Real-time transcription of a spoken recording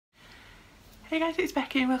Hey guys, it's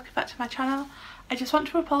Becky and welcome back to my channel. I just want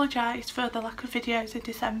to apologise for the lack of videos in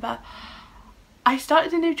December. I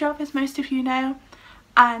started a new job, as most of you know,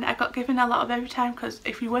 and I got given a lot of overtime because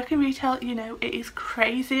if you work in retail, you know it is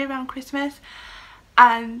crazy around Christmas,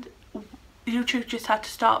 and YouTube just had to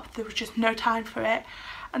stop. There was just no time for it,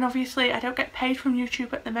 and obviously I don't get paid from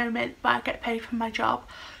YouTube at the moment, but I get paid from my job,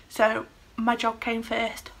 so my job came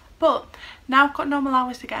first. But now I've got normal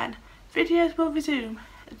hours again, videos will resume.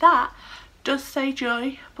 That does say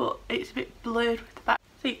Joy, but it's a bit blurred with the back.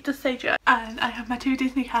 See, it does say Joy. And I have my 2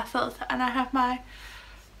 Disney castles, and I have my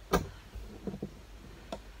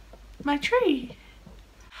tree.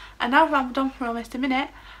 And now I'm done for almost a minute,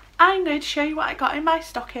 I'm going to show you what I got in my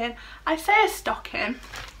stocking. I say a stocking.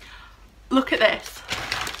 Look at this.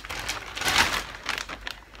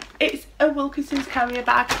 It's a Wilkinson's carrier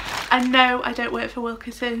bag. And no, I don't work for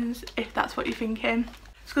Wilkinson's, if that's what you're thinking.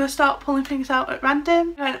 Just going to start pulling things out at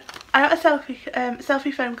random. I got a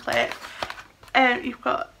selfie phone clip. You've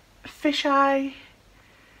got fisheye.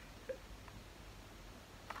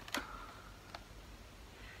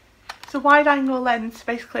 It's a wide angle lens,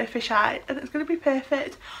 basically a fisheye, and it's going to be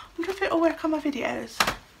perfect. I wonder if it'll work on my videos.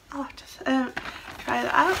 I'll have to try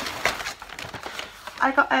that out.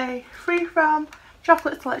 I got a free from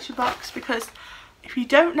chocolate selection box because if you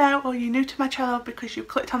don't know, or you're new to my channel because you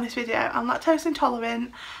clicked on this video, I'm lactose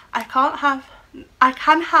intolerant. I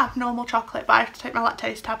can have normal chocolate, but I have to take my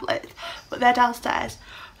lactose tablets, but they're downstairs.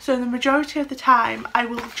 So the majority of the time I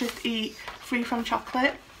will just eat free from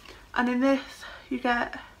chocolate. And in this you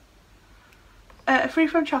get a free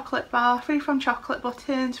from chocolate bar, free from chocolate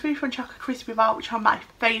buttons, free from chocolate crispy bar, which are my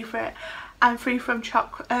favourite, and free from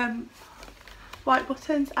white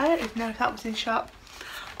buttons. I don't even know if that was in shop.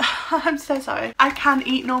 I'm so sorry. I can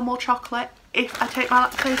eat normal chocolate if I take my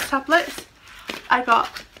lactose tablets. I got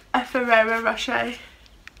a Ferrero Rocher,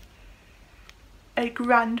 a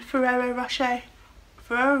grand Ferrero Rocher.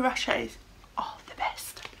 Ferrero Rochers are the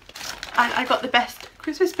best. And I got the best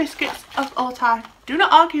Christmas biscuits of all time. Do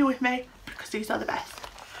not argue with me because these are the best.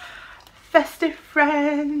 Festive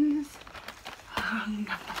Friends.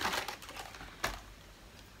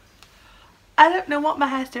 I don't know what my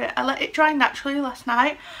hair's doing. I let it dry naturally last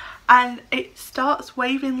night and it starts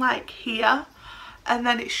waving like here, and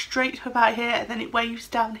then it's straight to about here, and then it waves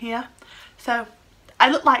down here. So I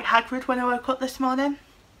look like Hagrid when I woke up this morning.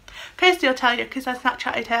 Kirsty will tell you because I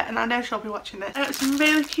Snapchatted her and I know she'll be watching this. I got some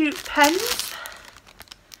really cute pens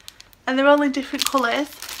and they're all in different colours.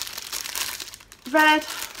 Red,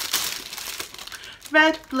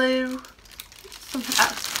 blue, something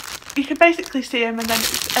else. You can basically see them, and then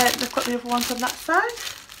they've got the other ones on that side.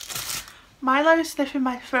 Milo's sniffing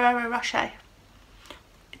my Ferrero Rocher.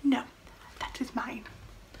 No, that is mine.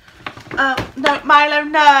 Oh, no, Milo,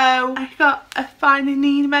 no. I got a Finding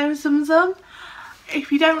Nemo Zum Zum.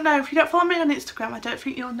 If you don't know, if you don't follow me on Instagram, I don't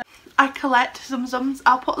think you'll know. I collect Zum Zums.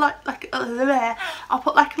 I'll put like a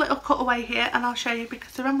little cutaway here, and I'll show you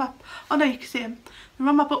because they're on my, oh no, you can see them. They're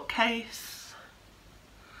on my bookcase.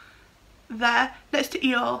 There, next to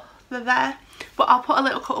Eeyore. They're there, but I'll put a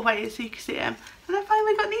little cutaway so you can see them. And I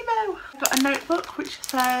finally got Nemo. I got a notebook which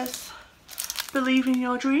says believe in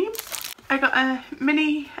your dreams. I got a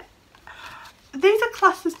mini, these are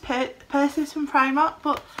classed as purses from Primark,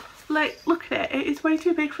 but like look at it, it is way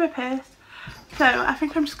too big for a purse. So I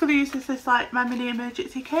think I'm just going to use this as like my mini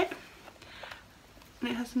emergency kit.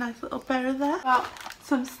 And it has a nice little bow there. Got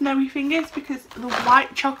some snowy fingers because the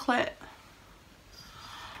white chocolate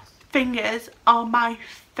fingers are my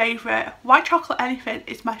favourite. White chocolate anything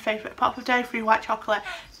is my favourite, apart from dairy free white chocolate.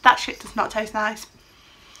 That shit does not taste nice.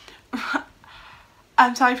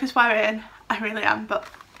 I'm sorry for swearing, I really am, but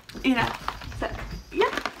you know, so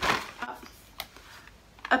yeah.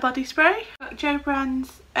 A body spray. Got Joe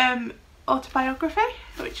Brand's autobiography,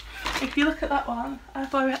 which if you look at that one, I've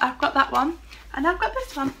got that one, and I've got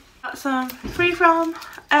this one. Got some free from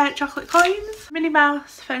chocolate coins, Minnie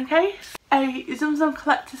Mouse phone case, a Zum Zum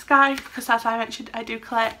collector's guide because as I mentioned I do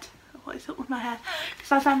collect, what is up with my hair,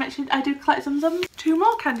 because as I mentioned I do collect Zum Zums, 2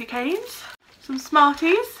 more candy canes, some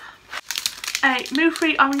Smarties, a Moo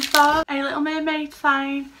Free orange bar, a Little Mermaid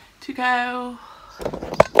sign to go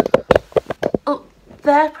up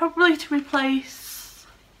there probably to replace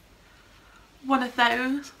one of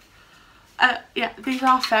those. Yeah, these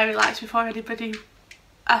are fairy lights before anybody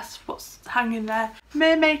asks what's hanging there.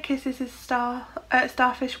 Mermaid Kisses is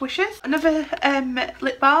Starfish Wishes. Another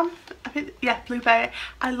lip balm, I think, yeah, blueberry.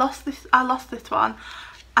 I lost this one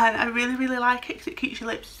and I really like it because it keeps your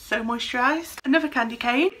lips so moisturised. Another candy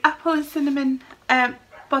cane, apple and cinnamon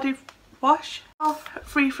body wash,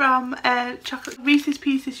 free from chocolate Reese's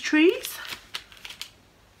Pieces trees.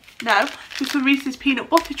 No, because the Reese's peanut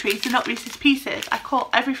butter treats are not Reese's Pieces. I call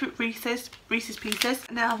everything Reese's Pieces.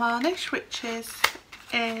 Nail varnish, which is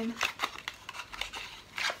in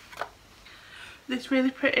this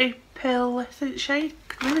really pretty pearlescent shade.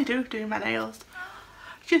 Really do my nails.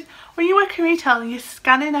 Just when you work in retail and you're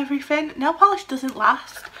scanning everything, nail polish doesn't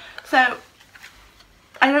last. So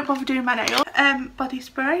I don't bother doing my nails. Body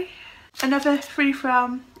spray. Another 3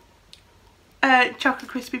 from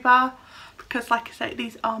Chocolate Crispy Bar, because like I say,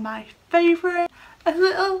 these are my favourite. A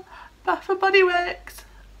little Bath and Body Works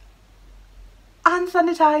hand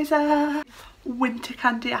sanitizer. Winter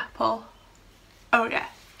Candy Apple. Oh yeah.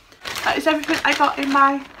 That is everything I got in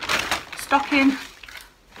my stocking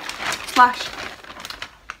slash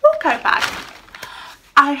walkout bag.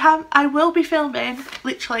 I will be filming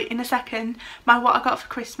literally in a second my what I got for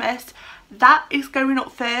Christmas. That is going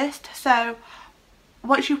up first, so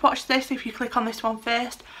once you've watched this, if you click on this one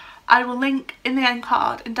first, I will link in the end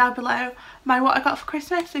card and down below my what I got for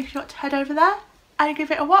Christmas, so if you want to head over there and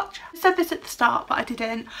give it a watch. I said this at the start but I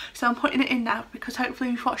didn't, so I'm putting it in now because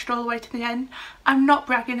hopefully you've watched all the way to the end. I'm not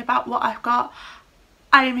bragging about what I've got.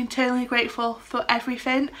 I am eternally grateful for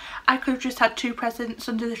everything. I could have just had 2 presents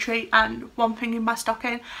under the tree and 1 thing in my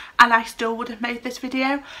stocking and I still would have made this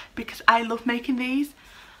video because I love making these.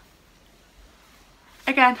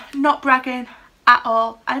 Again, not bragging at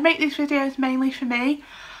all. I make these videos mainly for me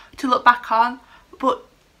to look back on, but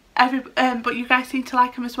you guys seem to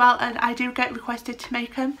like them as well, and I do get requested to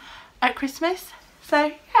make them at Christmas.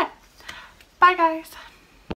 So yeah, bye guys.